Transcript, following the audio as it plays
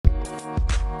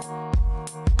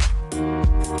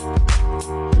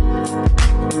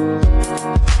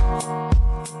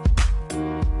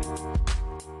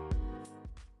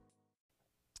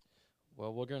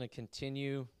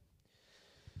continue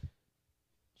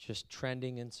just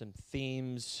trending in some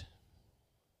themes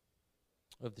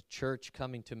of the church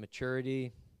coming to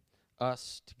maturity,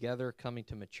 us together coming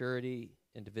to maturity,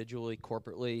 individually,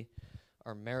 corporately,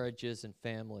 our marriages and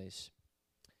families.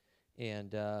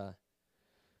 And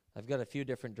I've got a few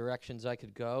different directions I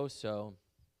could go, so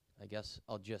I guess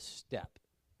I'll just step.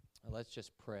 Let's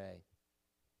just pray.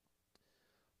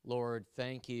 Lord,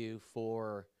 thank you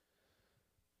for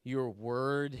your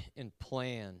word and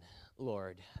plan,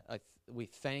 Lord. We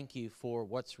thank you for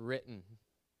what's written.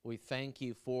 We thank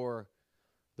you for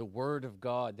the word of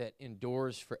God that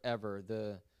endures forever,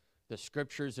 the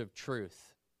scriptures of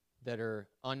truth that are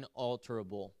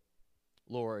unalterable.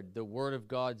 Lord, the word of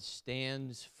God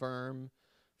stands firm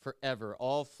forever.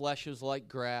 All flesh is like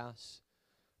grass,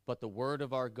 but the word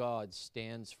of our God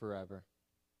stands forever.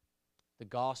 The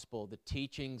gospel, the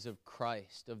teachings of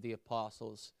Christ, of the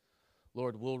apostles,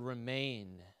 Lord, will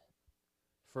remain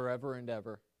forever and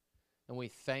ever. And we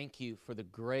thank you for the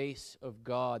grace of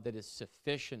God that is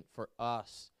sufficient for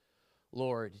us,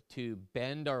 Lord, to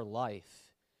bend our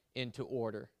life into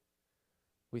order.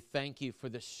 We thank you for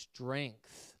the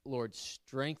strength, Lord,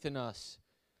 strengthen us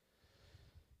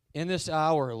in this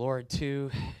hour, Lord, to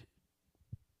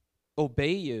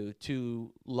obey you,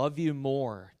 to love you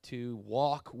more, to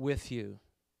walk with you,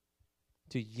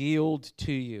 to yield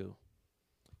to you,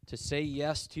 to say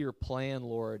yes to your plan,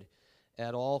 Lord,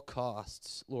 at all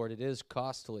costs. Lord, it is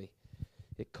costly.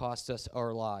 It costs us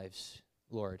our lives,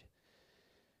 Lord.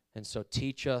 And so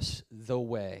teach us the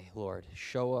way, Lord.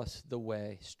 Show us the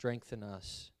way. Strengthen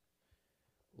us,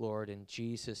 Lord, in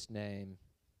Jesus' name.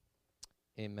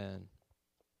 Amen.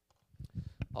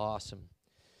 Awesome.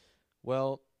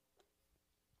 Well,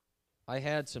 I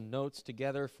had some notes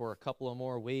together for a couple of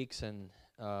more weeks and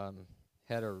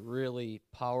had a really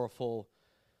powerful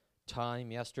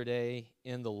time yesterday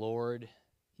in the Lord.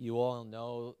 You all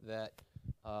know that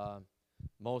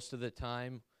most of the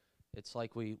time it's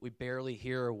like we barely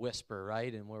hear a whisper,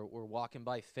 right? And we're walking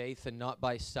by faith and not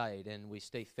by sight, and we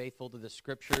stay faithful to the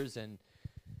scriptures, and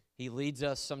he leads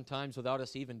us sometimes without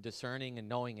us even discerning and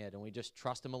knowing it, and we just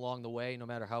trust him along the way no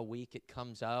matter how weak it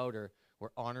comes out, or we're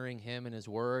honoring him and his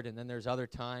word. And then there's other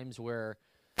times where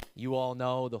you all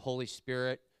know the Holy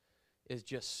Spirit is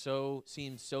just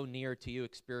seems so near to you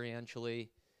experientially,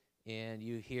 and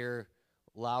you hear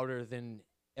louder than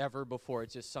ever before.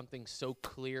 It's just something so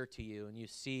clear to you, and you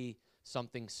see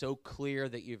something so clear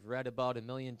that you've read about a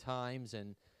million times,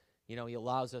 and he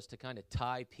allows us to kind of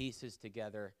tie pieces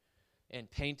together and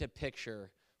paint a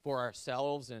picture for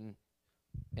ourselves and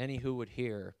any who would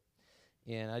hear.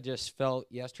 And I just felt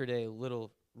yesterday a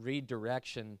little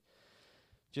redirection,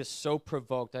 just so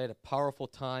provoked. I had a powerful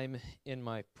time in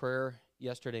my prayer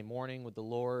yesterday morning with the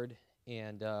Lord,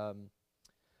 and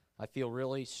I feel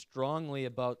really strongly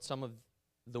about some of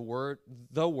the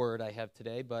word I have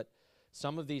today, but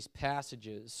some of these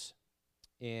passages.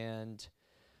 And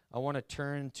I want to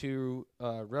turn to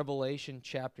Revelation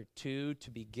chapter 2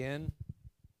 to begin.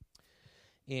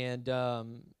 And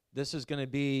this is going to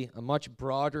be a much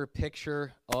broader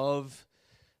picture of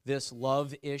this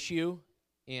love issue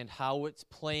and how it's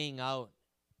playing out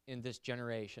in this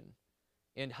generation,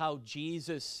 and how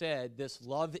Jesus said this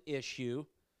love issue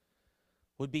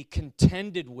would be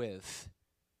contended with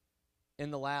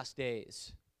in the last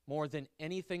days more than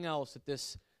anything else, that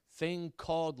this thing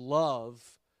called love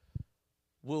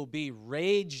will be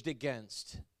raged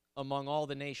against among all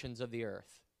the nations of the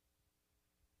earth.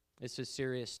 This is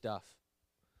serious stuff.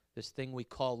 This thing we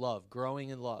call love, growing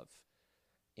in love.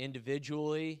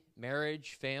 Individually,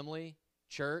 marriage, family,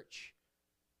 church,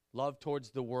 love towards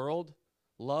the world,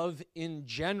 love in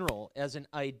general as an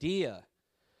idea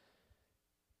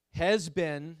has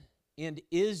been and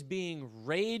is being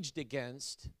raged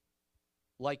against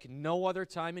like no other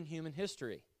time in human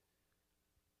history.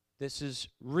 This is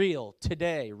real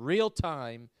today, real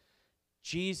time.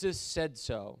 Jesus said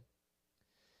so.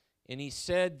 And he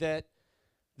said that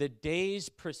the days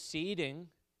preceding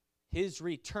his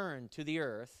return to the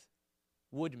earth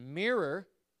would mirror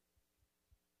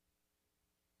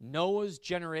Noah's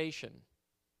generation.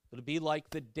 It'll be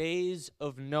like the days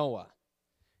of Noah.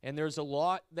 And there's a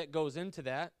lot that goes into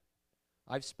that.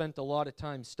 I've spent a lot of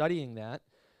time studying that.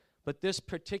 But this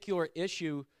particular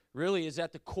issue really is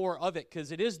at the core of it,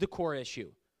 because it is the core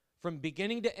issue. From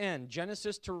beginning to end,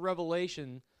 Genesis to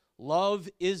Revelation, love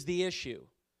is the issue.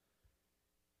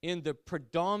 In the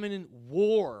predominant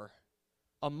war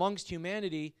amongst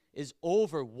humanity is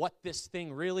over what this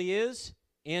thing really is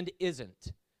and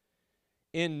isn't.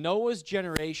 In Noah's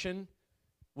generation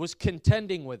was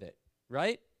contending with it,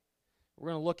 right? We're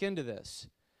going to look into this.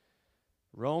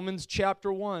 Romans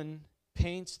chapter 1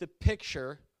 paints the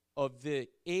picture of the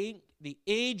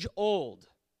age old,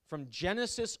 from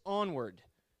Genesis onward.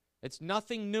 It's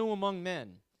nothing new among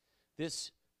men.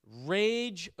 This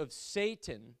rage of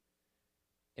Satan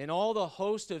and all the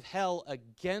host of hell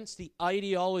against the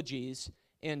ideologies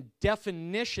and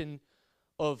definition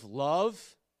of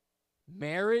love,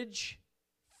 marriage,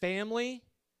 family,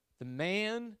 the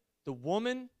man, the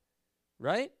woman,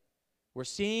 right? We're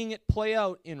seeing it play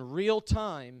out in real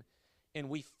time, and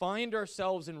we find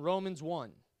ourselves in Romans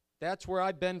 1. That's where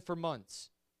I've been for months.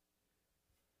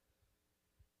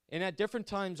 And at different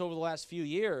times over the last few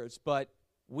years, but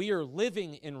we are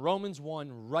living in Romans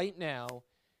 1 right now,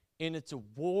 and it's a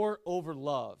war over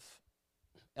love.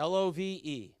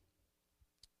 L-O-V-E.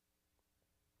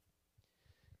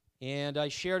 And I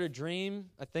shared a dream,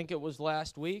 I think it was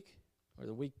last week, or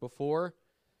the week before.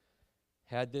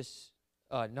 Had this,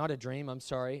 not a dream, I'm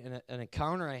sorry, an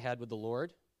encounter I had with the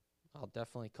Lord. I'll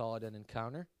definitely call it an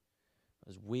encounter. I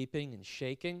was weeping and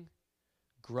shaking,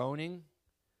 groaning.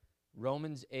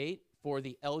 Romans 8 for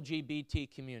the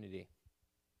LGBT community.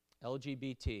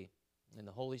 LGBT. And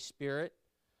the Holy Spirit,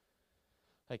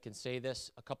 I can say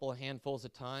this a couple of handfuls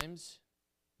of times,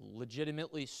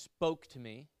 legitimately spoke to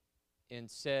me and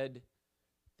said,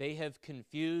 they have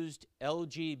confused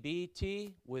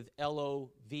LGBT with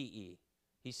L-O-V-E.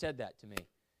 He said that to me,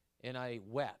 and I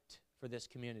wept for this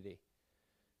community.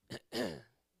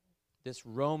 This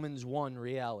Romans 1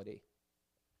 reality.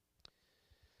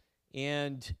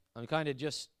 And I'm kind of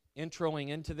just introing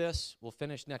into this. We'll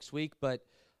finish next week, but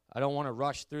I don't want to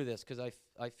rush through this because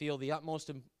I feel the utmost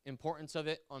importance of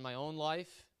it on my own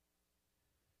life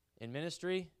in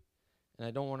ministry, and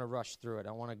I don't want to rush through it.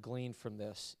 I want to glean from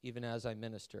this even as I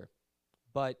minister.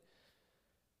 But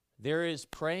there is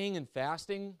praying and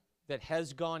fasting that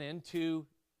has gone into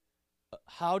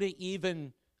how to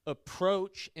even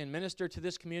approach and minister to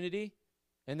this community,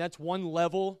 and that's one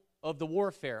level of the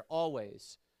warfare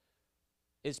always,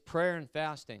 is prayer and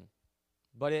fasting.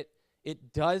 But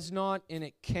it does not and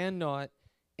it cannot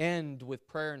end with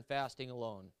prayer and fasting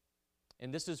alone.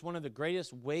 And this is one of the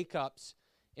greatest wake-ups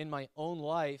in my own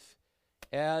life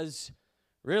as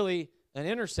really an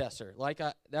intercessor.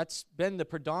 That's been the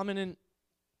predominant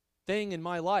thing in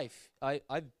my life.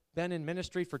 I've been in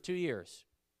ministry for 2 years,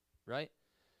 right?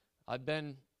 I've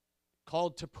been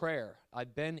called to prayer.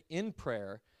 I've been in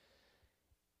prayer.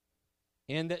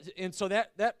 And so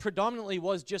that predominantly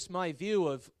was just my view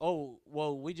of,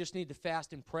 we just need to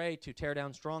fast and pray to tear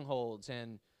down strongholds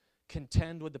and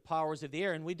contend with the powers of the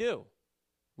air, and we do.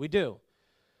 We do.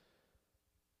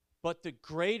 But the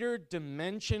greater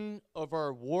dimension of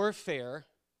our warfare,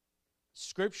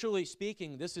 scripturally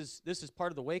speaking, this is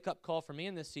part of the wake-up call for me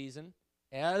in this season,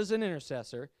 as an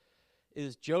intercessor,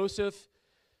 is Joseph,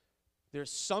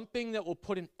 there's something that will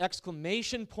put an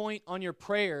exclamation point on your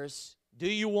prayers. Do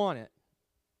you want it?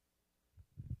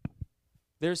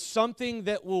 There's something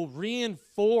that will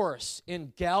reinforce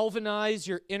and galvanize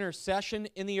your intercession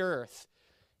in the earth,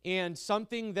 and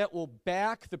something that will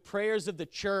back the prayers of the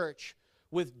church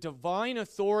with divine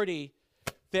authority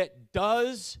that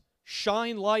does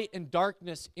shine light in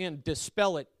darkness and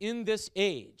dispel it in this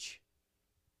age.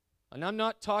 And I'm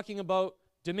not talking about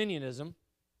dominionism.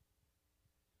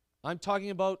 I'm talking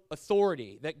about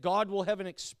authority, that God will have an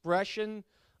expression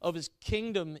of His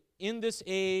kingdom in this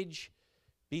age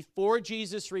before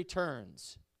Jesus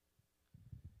returns.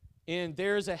 And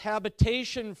there's a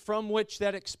habitation from which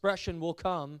that expression will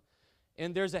come,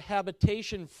 and there's a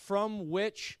habitation from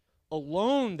which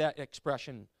alone that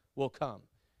expression will come.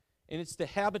 And it's the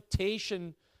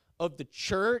habitation of the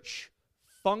church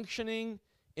functioning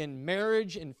in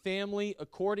marriage and family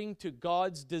according to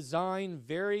God's design,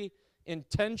 very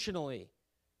intentionally,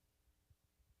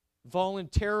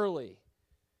 voluntarily,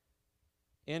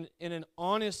 in an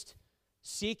honest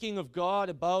seeking of God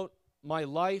about my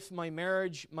life, my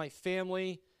marriage, my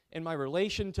family, and my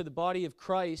relation to the body of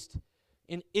Christ.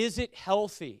 And is it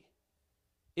healthy?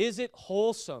 Is it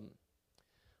wholesome?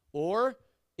 Or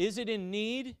is it in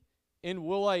need? And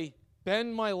will I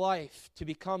bend my life to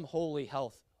become holy,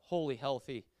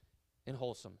 healthy, and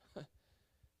wholesome?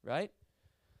 Right?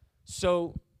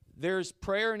 So there's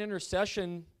prayer and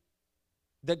intercession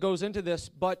that goes into this,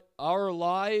 but our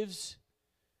lives,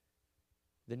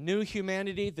 the new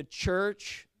humanity, the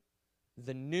church,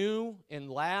 the new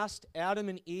and last Adam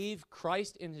and Eve,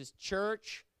 Christ and His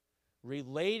church,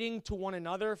 relating to one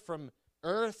another from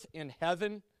earth and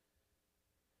heaven,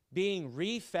 being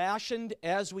refashioned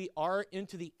as we are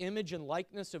into the image and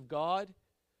likeness of God,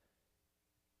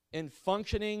 and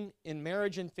functioning in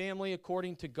marriage and family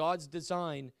according to God's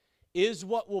design, is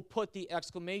what will put the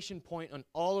exclamation point on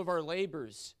all of our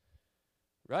labors,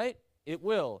 right? It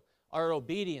will. Our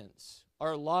obedience,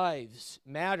 our lives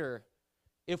matter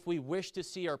if we wish to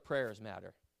see our prayers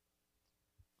matter.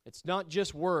 It's not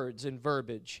just words and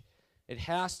verbiage. It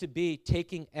has to be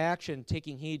taking action,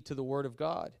 taking heed to the Word of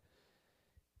God,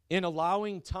 in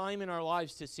allowing time in our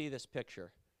lives to see this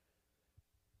picture.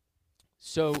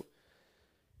 So,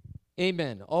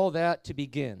 amen. All that to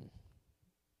begin.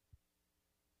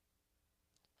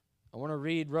 I want to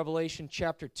read Revelation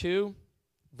chapter 2,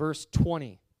 verse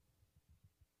 20.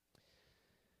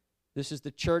 This is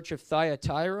the church of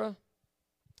Thyatira,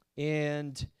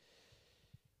 and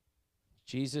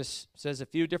Jesus says a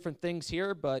few different things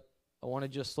here, but I want to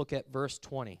just look at verse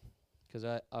 20, because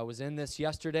I was in this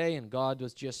yesterday, and God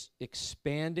was just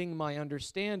expanding my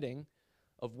understanding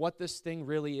of what this thing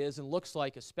really is and looks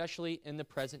like, especially in the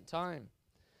present time,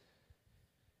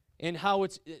 and how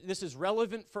this is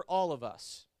relevant for all of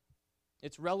us.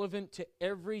 It's relevant to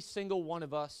every single one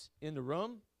of us in the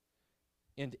room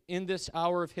and in this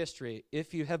hour of history.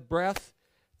 If you have breath,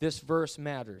 this verse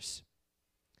matters.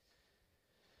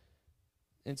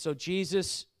 And so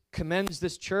Jesus commends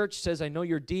this church, says, I know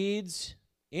your deeds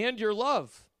and your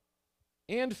love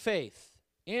and faith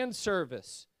and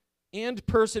service and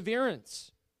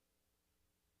perseverance,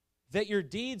 that your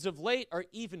deeds of late are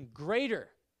even greater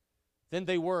than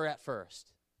they were at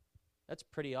first. That's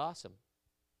pretty awesome.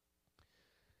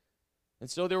 And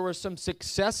so there were some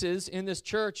successes in this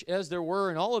church, as there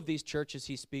were in all of these churches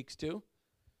he speaks to.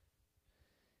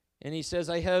 And he says,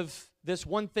 I have this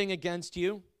one thing against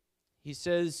you. He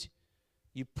says,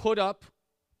 you put up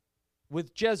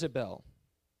with Jezebel,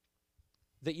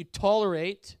 that you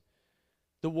tolerate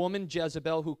the woman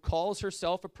Jezebel, who calls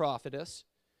herself a prophetess,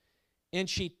 and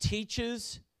she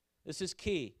teaches, this is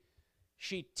key,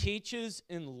 she teaches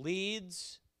and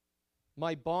leads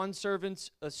my bondservants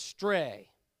astray.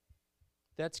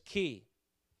 That's key.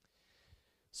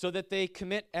 So that they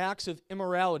commit acts of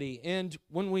immorality. And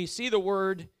when we see the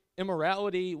word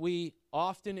immorality, we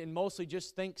often and mostly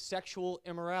just think sexual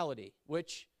immorality,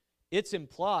 which it's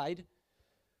implied.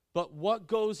 But what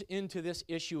goes into this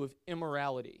issue of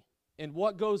immorality and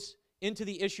what goes into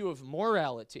the issue of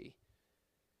morality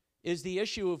is the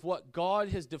issue of what God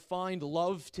has defined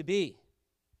love to be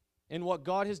and what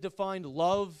God has defined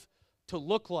love to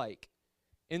look like.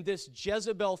 And this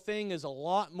Jezebel thing is a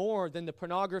lot more than the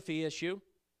pornography issue,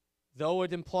 though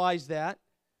it implies that.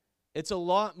 It's a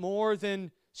lot more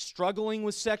than struggling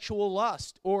with sexual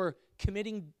lust or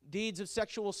committing deeds of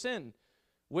sexual sin,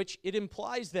 which it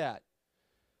implies that.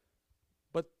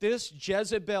 But this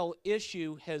Jezebel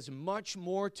issue has much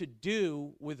more to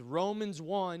do with Romans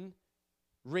 1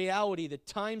 reality, the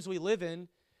times we live in,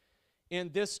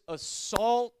 and this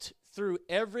assault through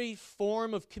every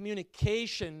form of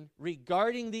communication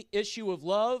regarding the issue of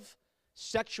love,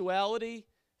 sexuality,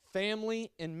 family,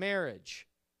 and marriage.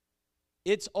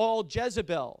 It's all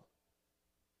Jezebel.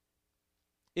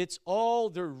 It's all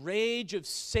the rage of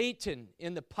Satan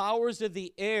and the powers of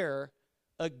the air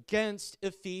against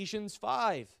Ephesians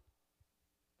 5.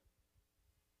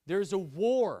 There's a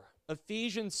war.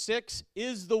 Ephesians 6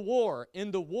 is the war,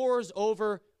 and the war's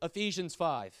over Ephesians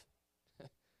 5.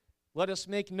 Let us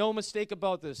make no mistake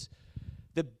about this.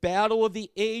 The battle of the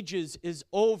ages is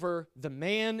over the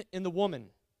man and the woman.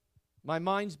 My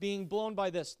mind's being blown by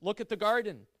this. Look at the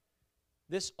garden.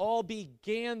 This all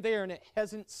began there, and it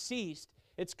hasn't ceased.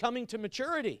 It's coming to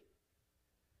maturity.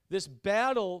 This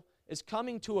battle is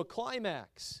coming to a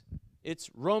climax. It's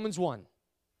Romans 1.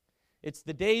 It's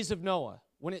the days of Noah,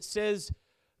 when it says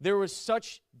there was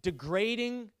such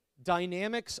degrading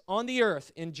dynamics on the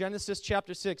earth in Genesis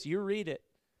chapter 6. You read it.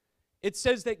 It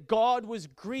says that God was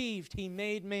grieved, he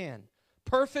made man.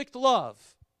 Perfect love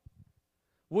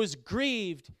was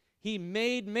grieved, he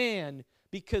made man,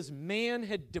 because man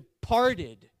had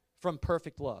departed from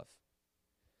perfect love.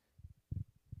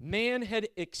 Man had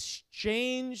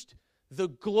exchanged the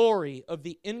glory of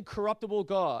the incorruptible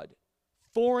God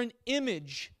for an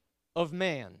image of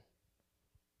man,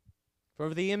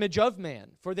 for the image of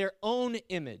man, for their own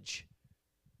image.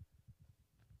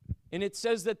 And it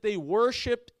says that they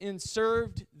worshiped and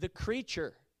served the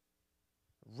creature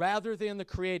rather than the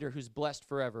Creator, who's blessed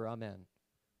forever. Amen.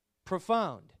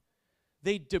 Profound.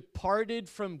 They departed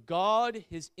from God,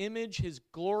 his image, his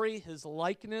glory, his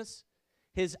likeness,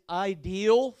 his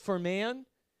ideal for man,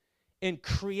 and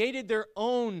created their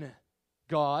own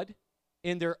God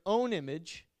in their own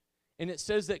image. And it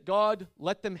says that God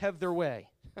let them have their way.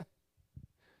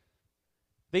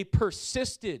 They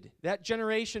persisted. That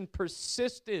generation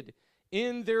persisted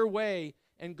in their way,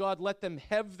 and God let them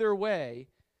have their way.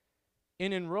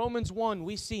 And in Romans 1,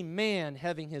 we see man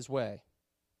having his way.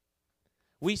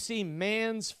 We see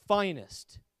man's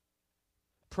finest.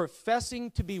 Professing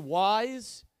to be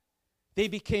wise, they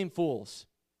became fools.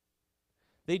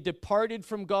 They departed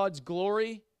from God's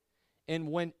glory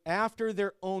and went after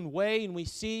their own way, and we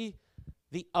see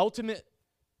the ultimate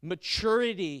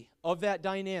maturity of that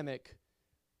dynamic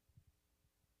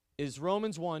is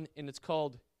Romans 1, and it's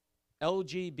called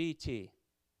LGBT.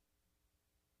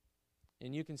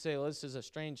 And you can say, well, this is a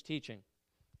strange teaching.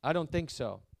 I don't think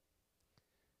so.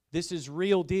 This is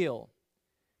real deal.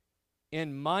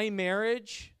 In my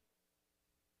marriage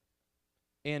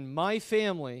and my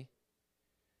family,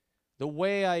 the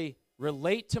way I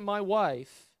relate to my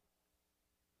wife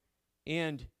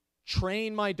and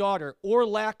train my daughter, or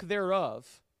lack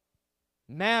thereof,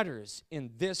 matters in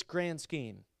this grand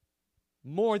scheme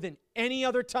more than any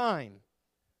other time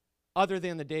other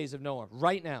than the days of Noah.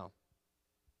 Right now.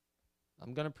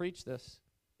 I'm going to preach this.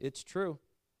 It's true.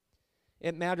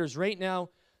 It matters right now.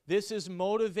 This is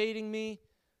motivating me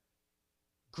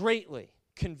greatly,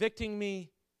 convicting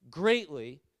me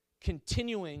greatly,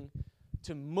 continuing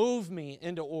to move me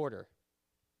into order.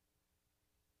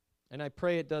 And I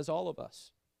pray it does all of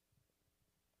us.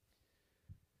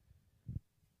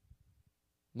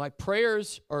 My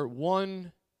prayers are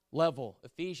one level.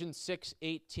 Ephesians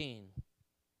 6:18.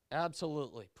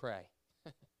 Absolutely pray.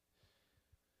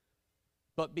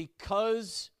 But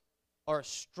because our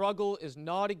struggle is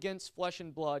not against flesh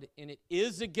and blood, and it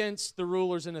is against the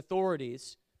rulers and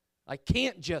authorities, I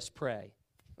can't just pray.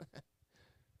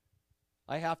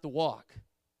 I have to walk.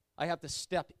 I have to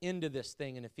step into this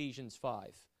thing in Ephesians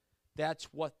 5. That's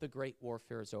what the great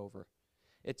warfare is over.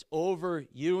 It's over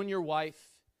you and your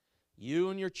wife, you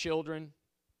and your children,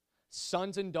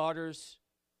 sons and daughters,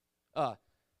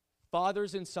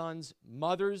 fathers and sons,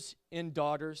 mothers and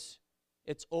daughters.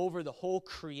 It's over the whole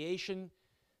creation.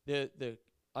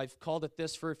 I've called it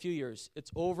this for a few years.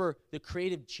 It's over the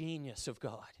creative genius of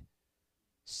God.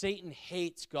 Satan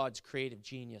hates God's creative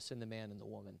genius in the man and the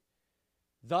woman.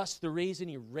 Thus the reason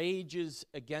he rages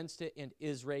against it and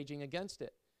is raging against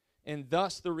it. And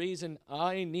thus the reason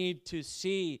I need to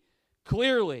see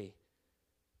clearly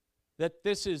that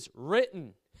this is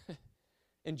written.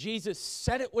 And Jesus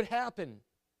said it would happen.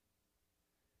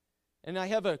 And I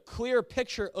have a clear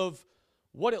picture of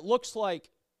what it looks like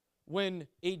when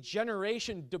a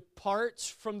generation departs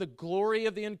from the glory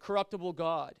of the incorruptible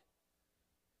God.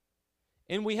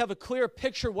 And we have a clear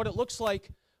picture of what it looks like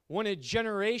when a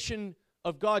generation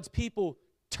of God's people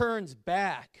turns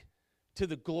back to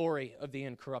the glory of the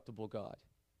incorruptible God.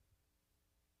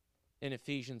 In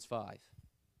Ephesians 5.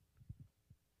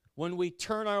 When we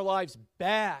turn our lives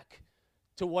back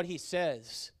to what he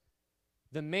says,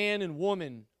 the man and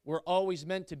woman were always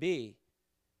meant to be,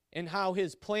 and how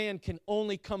his plan can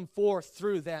only come forth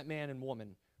through that man and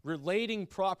woman, relating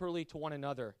properly to one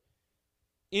another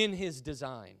in his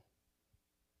design.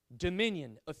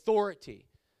 Dominion, authority.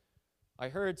 I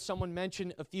heard someone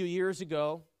mention a few years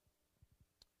ago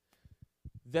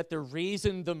that the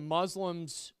reason the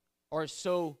Muslims are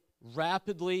so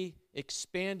rapidly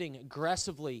expanding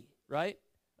aggressively, right,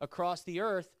 across the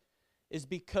earth is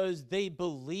because they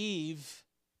believe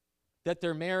that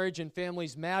their marriage and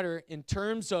families matter in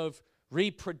terms of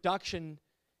reproduction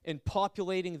and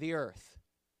populating the earth.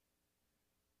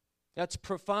 That's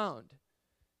profound.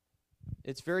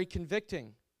 It's very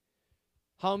convicting.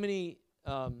 How many,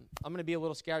 I'm going to be a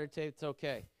little scattered today, it's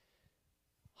okay.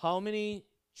 How many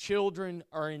children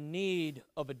are in need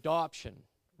of adoption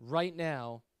right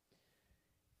now?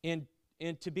 And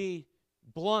to be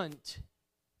blunt,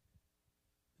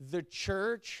 the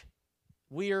church,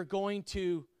 we are going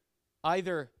to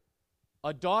either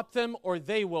adopt them or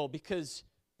they will, because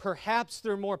perhaps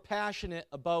they're more passionate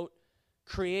about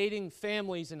creating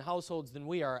families and households than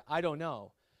we are. I don't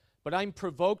know. But I'm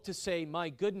provoked to say, my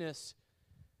goodness,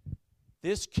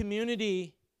 this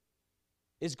community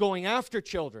is going after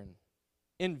children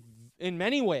in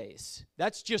many ways.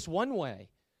 That's just one way.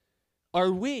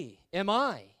 Are we? Am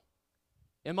I?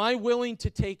 Am I willing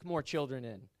to take more children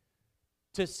in?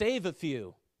 To save a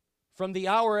few from the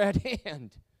hour at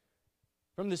hand?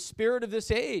 From the spirit of this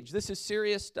age? This is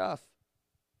serious stuff.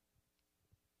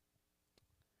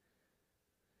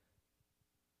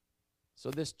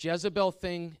 So this Jezebel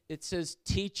thing, it says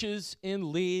teaches and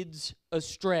leads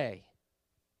astray.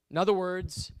 In other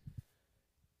words,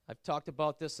 I've talked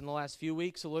about this in the last few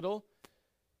weeks a little,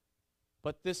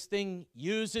 but this thing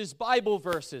uses Bible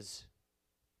verses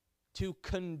to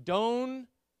condone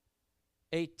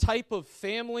a type of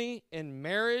family and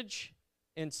marriage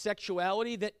and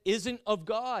sexuality that isn't of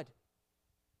God.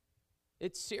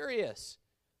 It's serious.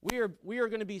 We are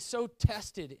going to be so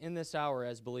tested in this hour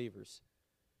as believers.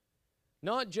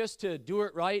 Not just to do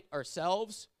it right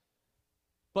ourselves,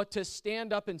 but to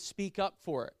stand up and speak up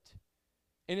for it.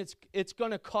 And it's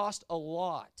going to cost a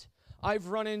lot. I've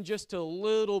run in just a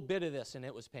little bit of this, and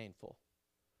it was painful.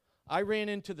 I ran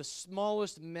into the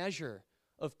smallest measure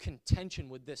of contention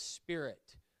with this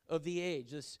spirit of the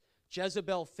age, this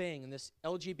Jezebel thing and this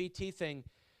LGBT thing.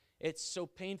 It's so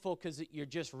painful because you're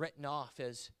just written off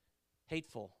as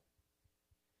hateful.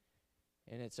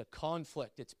 And it's a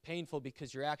conflict. It's painful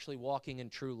because you're actually walking in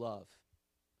true love.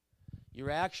 You're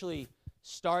actually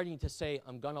starting to say,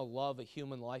 I'm going to love a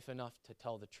human life enough to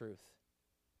tell the truth.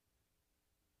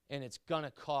 And it's going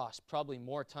to cost probably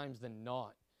more times than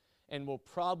not. And we'll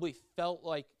probably feel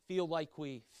like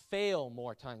we fail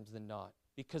more times than not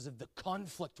because of the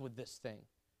conflict with this thing.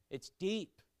 It's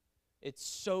deep. It's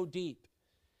so deep.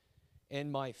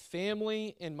 And my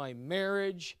family and my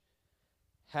marriage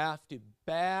have to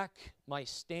back my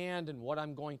stand and what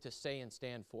I'm going to say and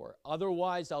stand for.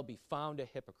 Otherwise, I'll be found a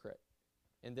hypocrite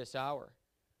in this hour.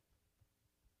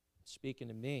 Speaking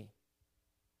to me.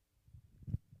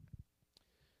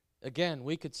 Again,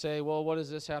 we could say, well, what does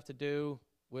this have to do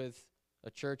with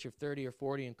a church of 30 or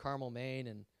 40 in Carmel, Maine?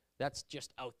 And that's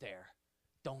just out there.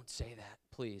 Don't say that.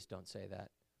 Please don't say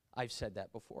that. I've said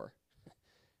that before.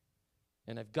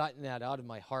 And I've gotten that out of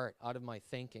my heart, out of my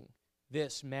thinking.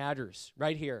 This matters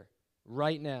right here,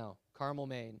 right now, Carmel,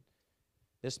 Maine.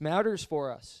 This matters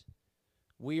for us.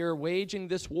 We are waging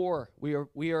this war.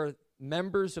 We are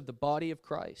members of the body of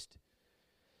Christ.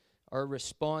 Our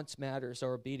response matters.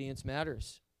 Our obedience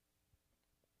matters.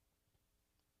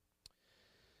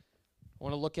 I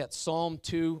want to look at Psalm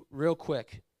 2 real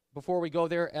quick. Before we go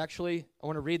there, actually, I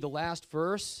want to read the last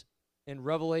verse in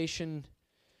Revelation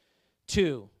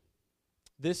 2.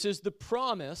 This is the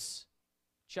promise.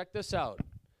 Check this out.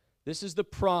 This is the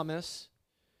promise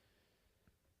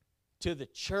to the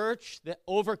church that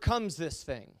overcomes this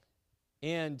thing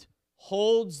and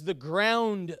holds the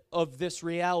ground of this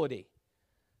reality,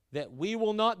 that we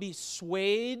will not be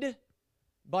swayed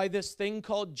by this thing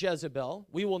called Jezebel.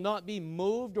 We will not be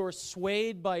moved or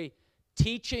swayed by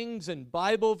teachings and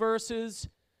Bible verses,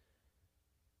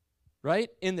 right,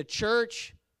 in the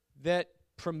church that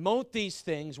promote these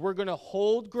things. We're going to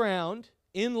hold ground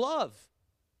in love,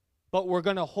 but we're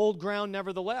going to hold ground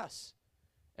nevertheless.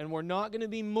 And we're not going to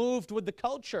be moved with the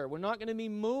culture. We're not going to be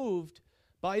moved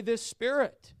by this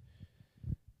spirit.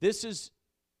 This is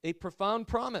a profound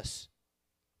promise.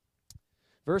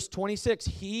 Verse 26,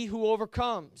 he who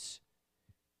overcomes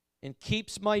and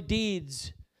keeps my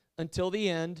deeds until the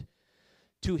end,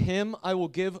 to him I will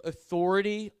give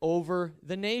authority over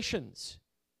the nations,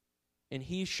 and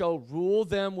he shall rule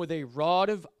them with a rod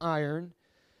of iron,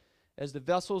 as the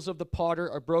vessels of the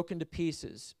potter are broken to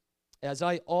pieces, as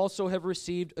I also have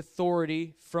received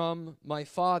authority from my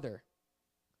Father.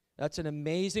 That's an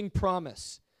amazing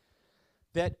promise,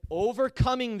 that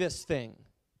overcoming this thing,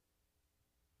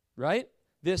 right?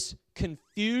 This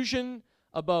confusion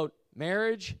about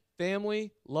marriage,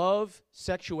 family, love,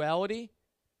 sexuality,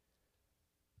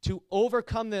 to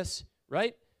overcome this,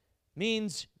 right,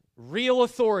 means real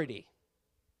authority.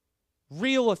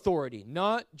 Real authority,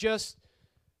 not just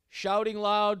shouting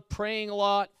loud, praying a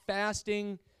lot,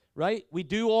 fasting, right? We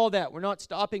do all that. We're not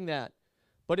stopping that.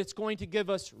 But it's going to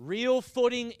give us real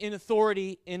footing in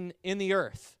authority in the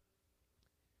earth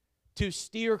to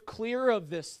steer clear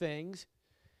of these things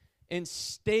and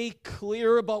stay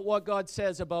clear about what God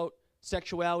says about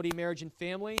sexuality, marriage, and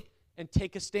family, and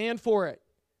take a stand for it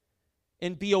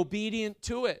and be obedient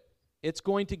to it. It's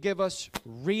going to give us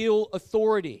real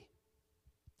authority.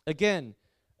 Again,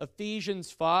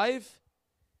 Ephesians 5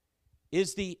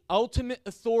 is the ultimate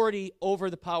authority over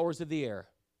the powers of the air.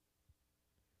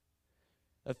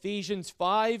 Ephesians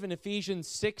 5 and Ephesians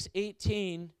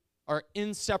 6:18 are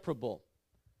inseparable.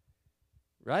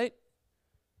 Right?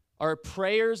 Our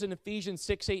prayers in Ephesians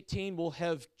 6:18 will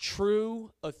have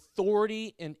true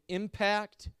authority and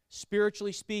impact,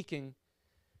 spiritually speaking,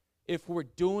 if we're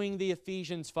doing the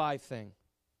Ephesians 5 thing,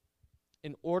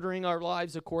 in ordering our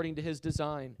lives according to his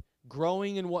design,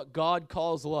 growing in what God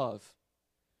calls love.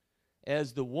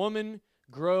 As the woman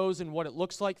grows in what it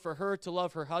looks like for her to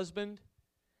love her husband,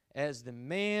 as the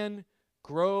man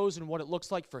grows in what it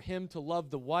looks like for him to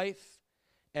love the wife,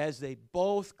 as they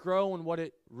both grow in what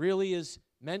it really is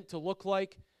meant to look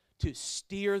like to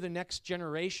steer the next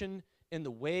generation in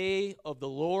the way of the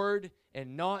Lord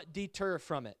and not deter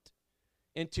from it,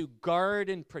 and to guard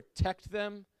and protect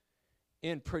them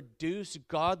and produce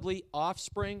godly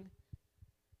offspring.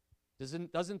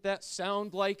 Doesn't that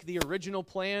sound like the original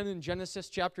plan in Genesis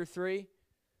chapter 3?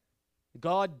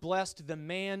 God blessed the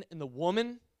man and the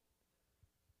woman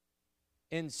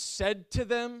and said to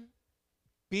them,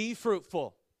 be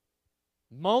fruitful,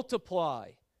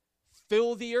 multiply,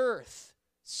 fill the earth,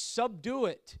 subdue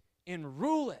it, and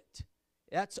rule it.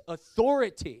 That's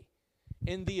authority.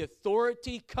 And the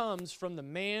authority comes from the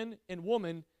man and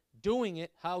woman doing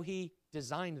it how he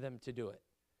designed them to do it.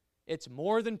 It's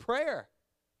more than prayer.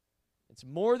 It's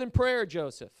more than prayer,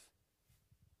 Joseph.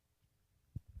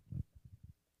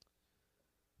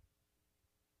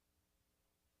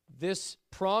 This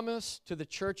promise to the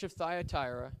church of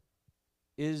Thyatira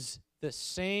is the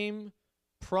same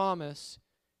promise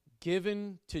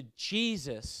given to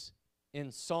Jesus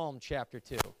in Psalm chapter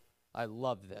 2. I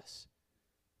love this.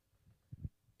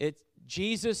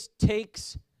 Jesus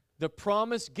takes the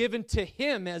promise given to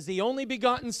him as the only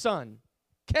begotten Son.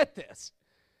 Get this.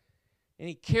 And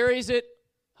he carries it,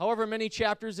 however many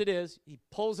chapters it is, he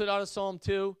pulls it out of Psalm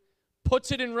 2,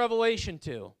 puts it in Revelation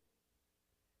 2,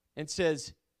 and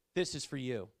says, this is for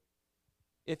you.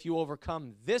 If you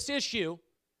overcome this issue,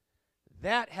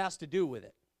 that has to do with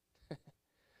it.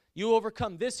 You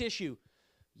overcome this issue,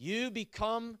 you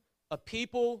become a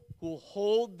people who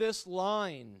hold this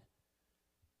line,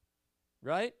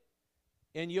 right?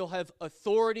 And you'll have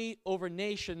authority over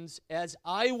nations as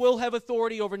I will have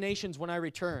authority over nations when I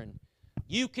return.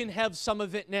 You can have some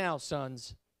of it now,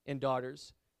 sons and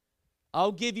daughters.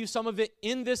 I'll give you some of it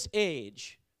in this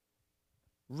age.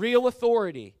 Real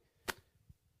authority.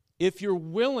 If you're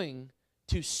willing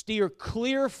to steer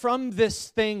clear from this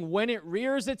thing when it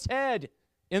rears its head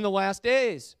in the last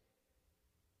days.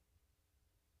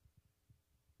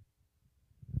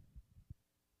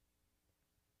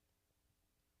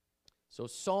 So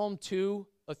Psalm 2,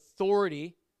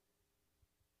 authority,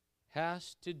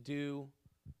 has to do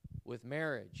with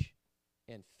marriage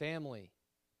and family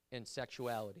and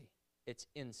sexuality. It's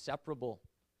inseparable.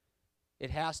 It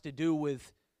has to do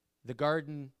with the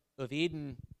Garden of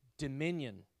Eden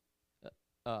dominion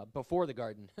before the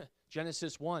garden.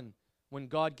 Genesis 1, when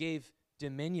God gave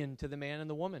dominion to the man and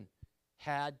the woman,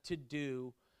 had to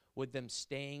do with them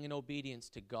staying in obedience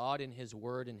to God and his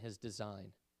word and his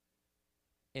design.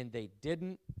 And they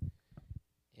didn't.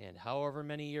 And however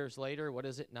many years later, what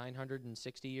is it,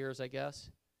 960 years, I guess,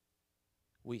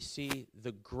 we see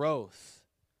the growth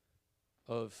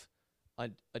of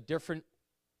a different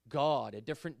God, a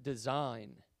different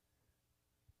design.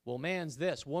 Well, man's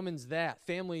this, woman's that,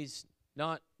 family's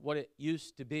not what it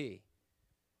used to be.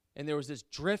 And there was this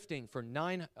drifting for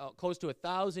close to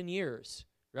 1,000 years,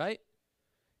 right?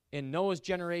 And Noah's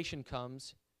generation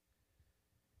comes,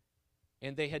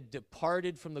 and they had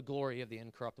departed from the glory of the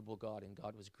incorruptible God, and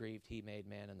God was grieved he made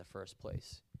man in the first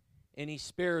place. And he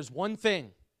spares one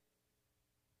thing.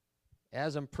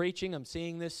 As I'm preaching, I'm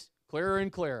seeing this clearer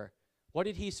and clearer. What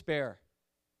did he spare?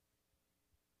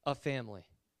 A family.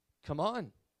 Come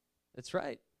on. That's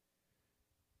right.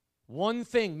 One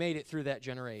thing made it through that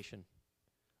generation.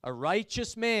 A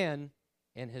righteous man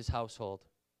and his household.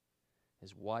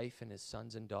 His wife and his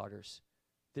sons and daughters.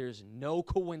 There's no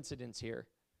coincidence here.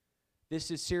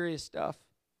 This is serious stuff.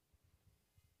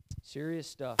 Serious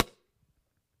stuff.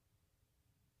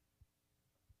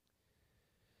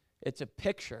 It's a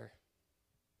picture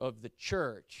of the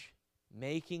church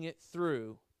making it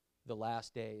through the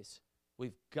last days.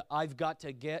 I've got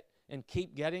to get and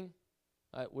keep getting.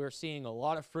 We're seeing a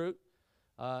lot of fruit.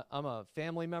 I'm a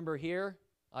family member here.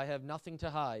 I have nothing to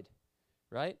hide,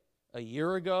 right? A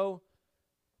year ago,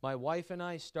 my wife and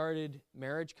I started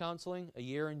marriage counseling, a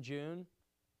year in June.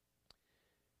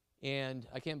 And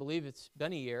I can't believe it's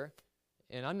been a year,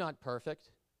 and I'm not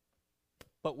perfect,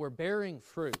 but we're bearing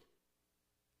fruit.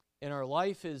 And our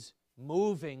life is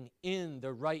moving in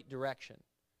the right direction.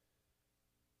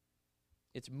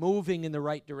 It's moving in the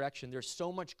right direction. There's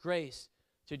so much grace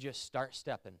to just start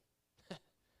stepping.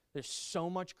 There's so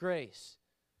much grace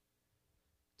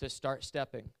to start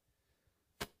stepping.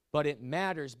 But it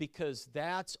matters because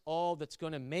that's all that's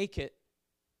going to make it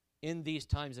in these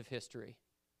times of history.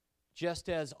 Just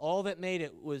as all that made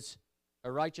it was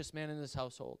a righteous man in his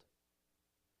household.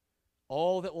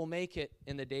 All that will make it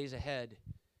in the days ahead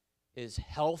is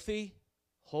healthy,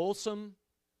 wholesome,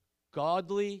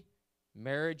 godly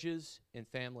marriages and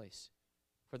families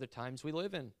for the times we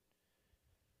live in.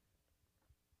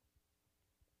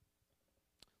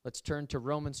 Let's turn to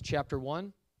Romans chapter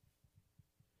 1.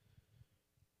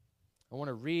 I want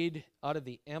to read out of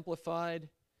the Amplified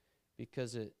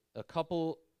because a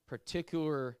couple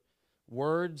particular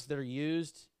words that are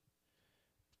used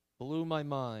blew my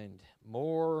mind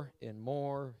more and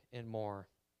more and more.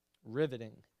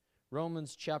 Riveting.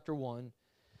 Romans chapter 1,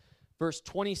 verse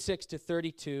 26 to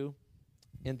 32.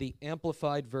 in the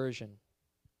Amplified Version.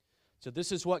 So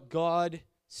this is what God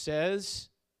says.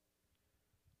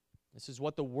 This is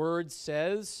what the Word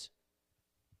says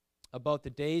about the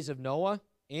days of Noah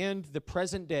and the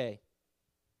present day.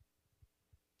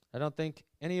 I don't think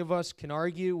any of us can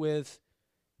argue with,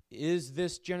 is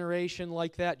this generation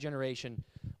like that generation?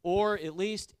 Or at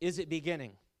least, is it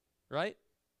beginning? Right?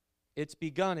 It's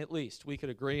begun at least. We could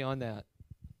agree on that.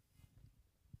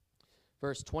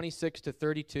 Verse 26 to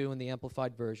 32 in the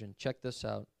Amplified Version. Check this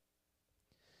out.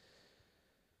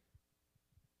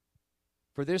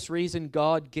 For this reason,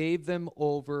 God gave them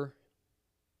over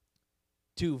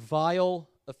to vile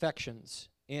affections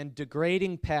and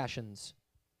degrading passions.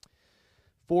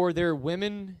 For their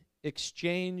women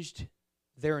exchanged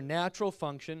their natural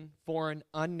function for an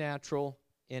unnatural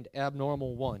and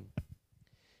abnormal one.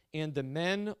 And the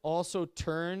men also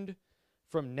turned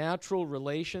from natural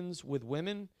relations with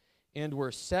women and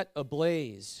were set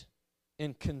ablaze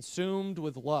and consumed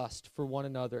with lust for one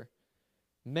another.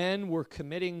 Men were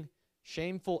committing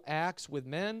shameful acts with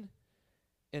men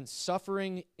and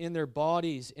suffering in their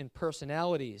bodies and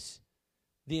personalities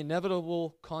the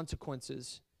inevitable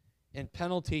consequences and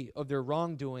penalty of their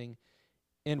wrongdoing,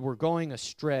 and were going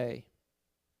astray.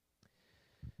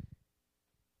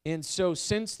 And so,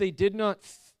 since they did not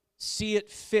see it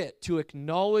fit to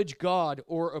acknowledge God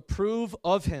or approve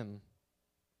of Him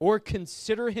or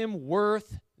consider Him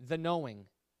worth the knowing,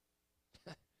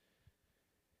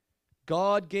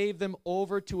 God gave them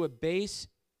over to a base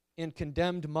and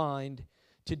condemned mind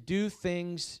to do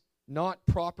things not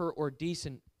proper or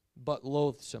decent, but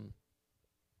loathsome.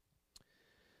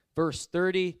 Verse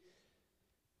 30,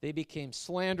 they became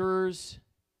slanderers,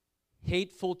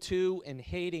 hateful to and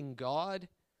hating God,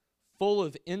 full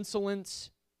of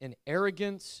insolence and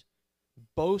arrogance,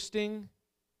 boasting,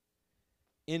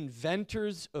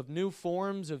 inventors of new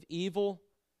forms of evil.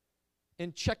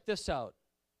 And check this out.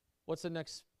 What's the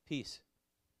next piece?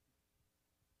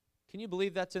 Can you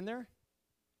believe that's in there?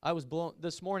 I was blown.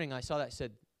 This morning I saw that. I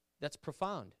said, that's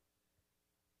profound.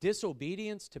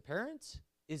 Disobedience to parents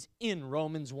is in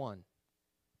Romans 1.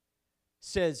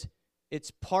 Says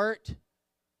it's part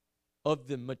of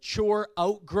the mature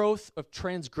outgrowth of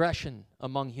transgression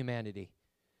among humanity.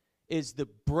 Is the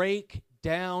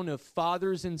breakdown of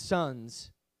fathers and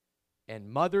sons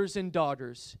and mothers and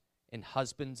daughters and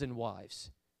husbands and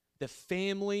wives. The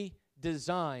family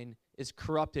design is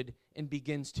corrupted and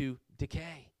begins to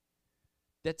decay.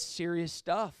 That's serious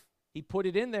stuff. He put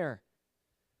it in there.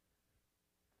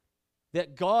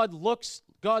 That God looks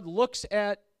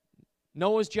at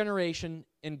Noah's generation,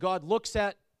 and God looks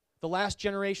at the last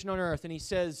generation on earth, and He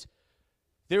says,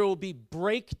 there will be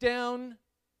breakdown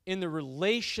in the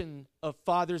relation of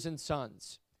fathers and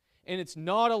sons. And it's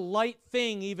not a light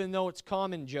thing, even though it's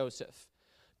common, Joseph.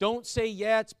 Don't say,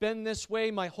 yeah, it's been this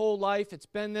way my whole life. It's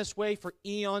been this way for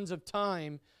eons of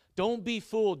time. Don't be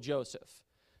fooled, Joseph.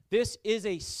 This is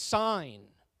a sign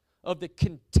of the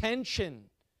contention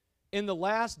in the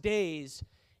last days,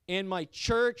 and my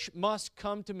church must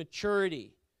come to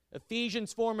maturity.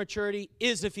 Ephesians 4 maturity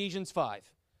is Ephesians 5.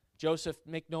 Joseph,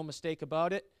 make no mistake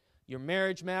about it. Your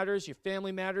marriage matters, your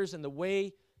family matters, and the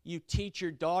way you teach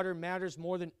your daughter matters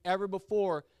more than ever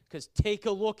before, because take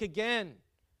a look again.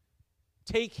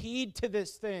 Take heed to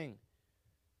this thing.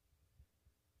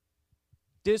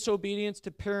 Disobedience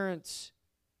to parents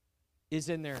is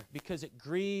in there because it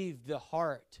grieved the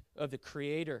heart of the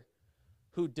Creator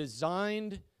who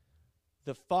designed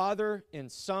the father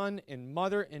and son and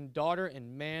mother and daughter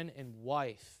and man and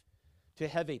wife to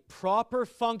have a proper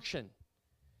function.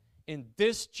 And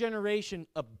this generation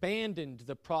abandoned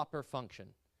the proper function.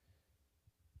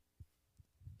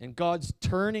 And God's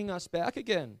turning us back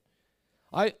again.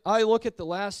 I look at the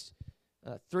last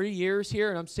 3 years here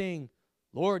and I'm saying,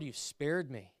 Lord, you've spared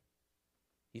me.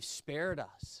 You've spared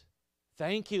us.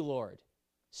 Thank you, Lord.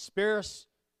 Spare us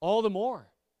all the more.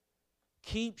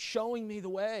 Keep showing me the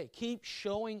way. Keep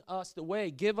showing us the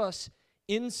way. Give us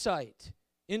insight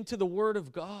into the Word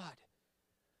of God.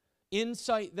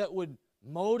 Insight that would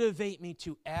motivate me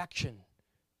to action.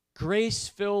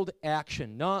 Grace-filled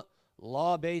action, not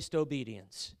law-based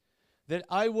obedience. That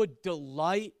I would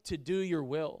delight to do your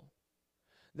will.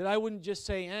 That I wouldn't just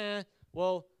say,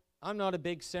 well, I'm not a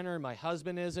big sinner, my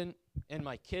husband isn't, and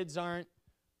my kids aren't.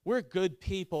 We're good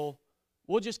people.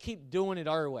 We'll just keep doing it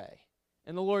our way.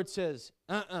 And the Lord says,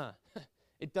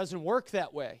 it doesn't work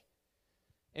that way.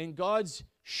 And God's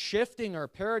shifting our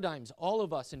paradigms, all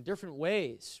of us, in different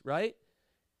ways, right?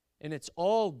 And it's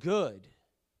all good.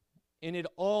 And it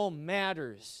all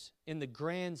matters in the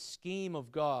grand scheme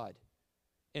of God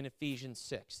in Ephesians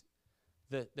 6.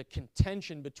 The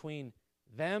contention between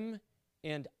them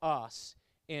and us,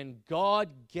 and God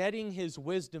getting his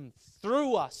wisdom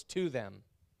through us to them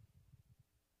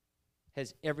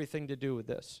has everything to do with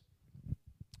this.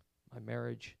 My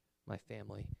marriage, my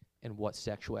family, and what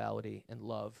sexuality and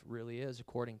love really is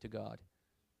according to God.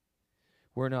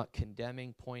 We're not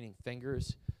condemning, pointing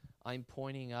fingers. I'm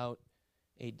pointing out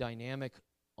a dynamic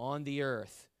on the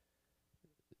earth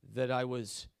that I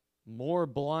was more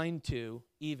blind to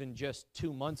even just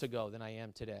 2 months ago than I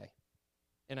am today.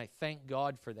 And I thank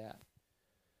God for that.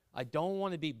 I don't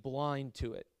want to be blind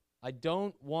to it. I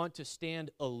don't want to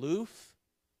stand aloof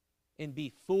and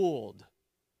be fooled.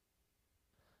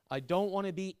 I don't want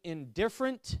to be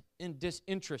indifferent and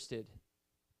disinterested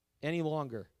any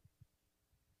longer.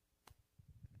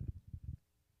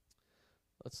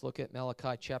 Let's look at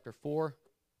Malachi chapter 4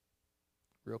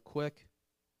 real quick.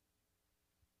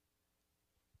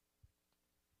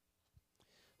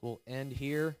 We'll end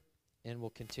here and we'll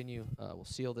continue. We'll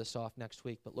seal this off next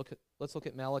week. But let's look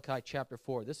at Malachi chapter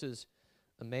 4. This is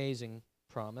amazing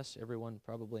promise. Everyone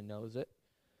probably knows it.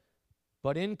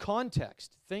 But in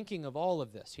context, thinking of all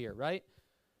of this here, right?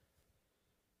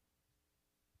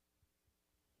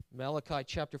 Malachi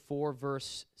chapter 4,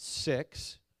 verse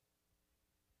 6.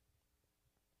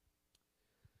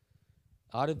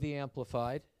 Out of the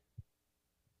Amplified.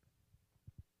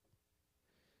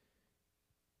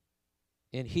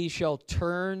 And he shall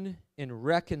turn and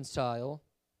reconcile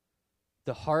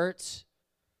the hearts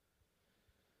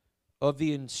of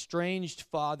the estranged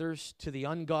fathers to the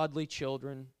ungodly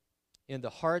children, and the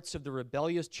hearts of the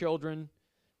rebellious children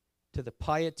to the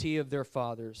piety of their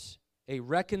fathers. A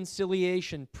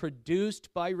reconciliation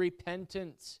produced by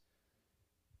repentance.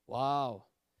 Wow.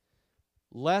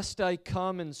 Lest I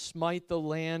come and smite the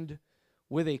land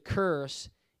with a curse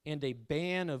and a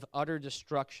ban of utter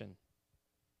destruction.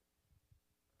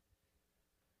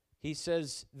 He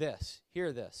says this,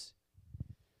 hear this.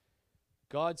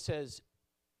 God says,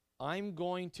 I'm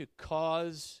going to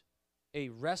cause a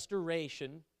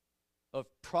restoration of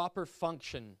proper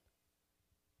function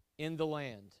in the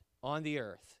land, on the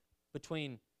earth,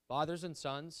 between fathers and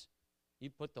sons. You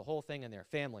put the whole thing in there,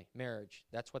 family, marriage,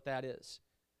 that's what that is.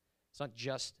 It's not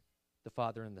just the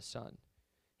father and the son.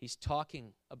 He's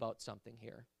talking about something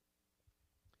here.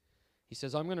 He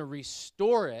says, I'm going to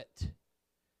restore it,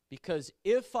 because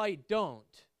if I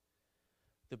don't,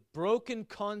 the broken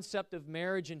concept of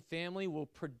marriage and family will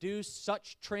produce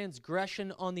such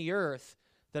transgression on the earth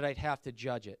that I'd have to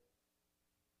judge it,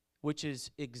 which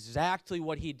is exactly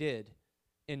what he did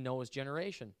in Noah's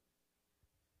generation.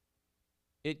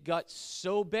 It got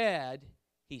so bad,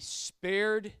 he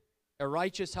spared a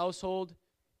righteous household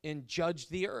and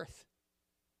judged the earth.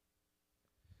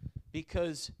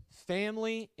 Because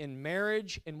family and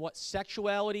marriage and what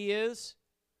sexuality is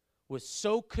was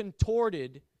so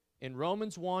contorted in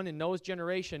Romans 1 and Noah's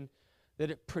generation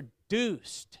that it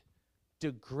produced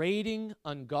degrading,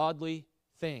 ungodly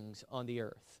things on the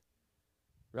earth.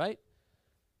 Right?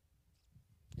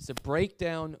 It's a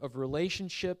breakdown of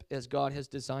relationship as God has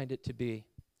designed it to be.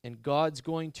 And God's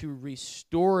going to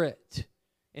restore it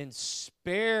and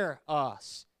spare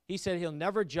us. He said he'll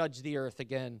never judge the earth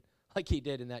again like he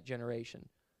did in that generation.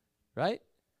 Right?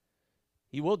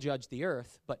 He will judge the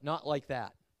earth, but not like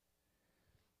that.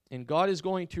 And God is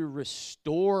going to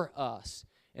restore us.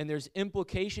 And there's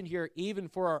implication here even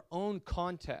for our own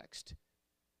context.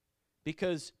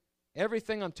 Because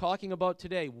everything I'm talking about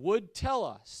today would tell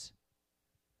us,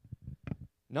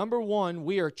 number one,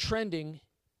 we are trending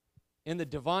in the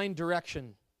divine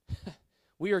direction.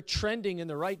 We are trending in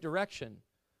the right direction.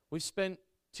 We've spent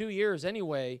 2 years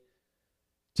anyway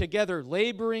together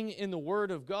laboring in the Word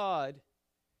of God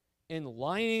and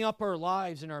lining up our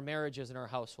lives and our marriages and our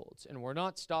households. And we're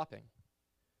not stopping.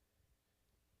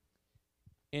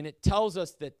 And it tells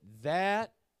us that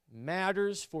that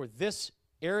matters for this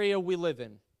area we live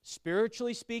in.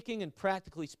 Spiritually speaking and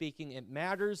practically speaking, it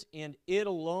matters, and it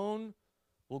alone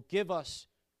will give us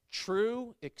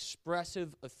true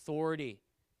expressive authority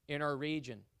in our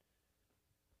region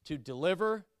to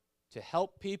deliver, to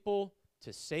help people,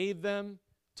 to save them,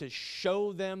 to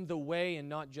show them the way and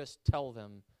not just tell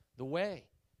them the way.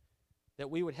 That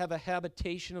we would have a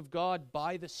habitation of God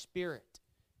by the Spirit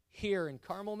here in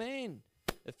Carmel, Maine.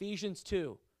 Ephesians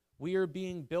 2, we are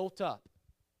being built up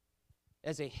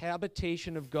as a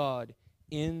habitation of God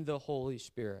in the Holy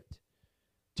Spirit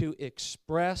to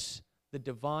express the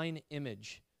divine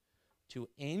image to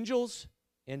angels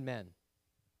and men.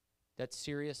 That's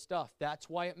serious stuff. That's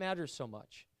why it matters so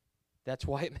much. That's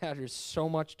why it matters so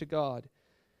much to God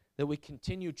that we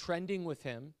continue trending with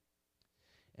Him.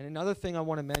 And another thing I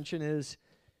want to mention is,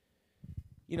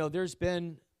 there's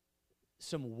been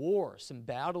some war, some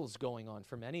battles going on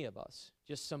for many of us,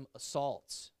 just some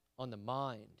assaults on the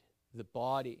mind, the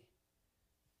body,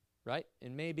 right?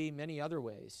 And maybe many other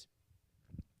ways.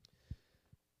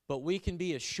 But we can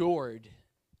be assured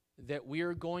that we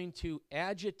are going to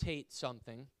agitate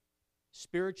something,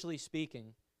 spiritually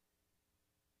speaking,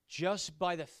 just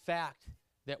by the fact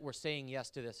that we're saying yes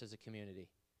to this as a community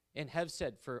and have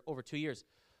said for over 2 years.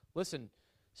 Listen,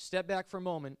 step back for a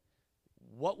moment.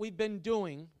 What we've been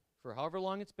doing for however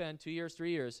long it's been, 2 years,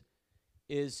 3 years,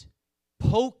 is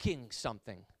poking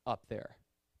something up there.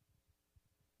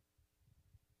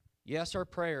 Yes, our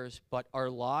prayers, but our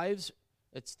lives,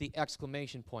 it's the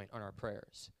exclamation point on our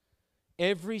prayers.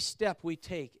 Every step we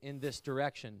take in this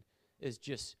direction is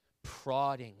just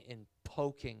prodding and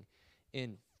poking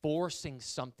and forcing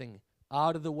something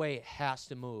out of the way. It has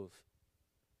to move.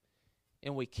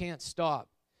 And we can't stop.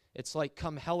 It's like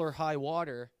come hell or high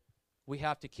water, we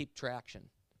have to keep traction.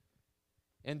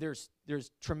 And there's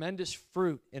tremendous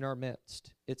fruit in our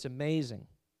midst. It's amazing.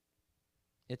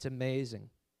 It's amazing.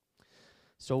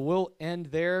 So we'll end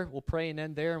there. We'll pray and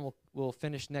end there, and we'll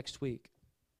finish next week.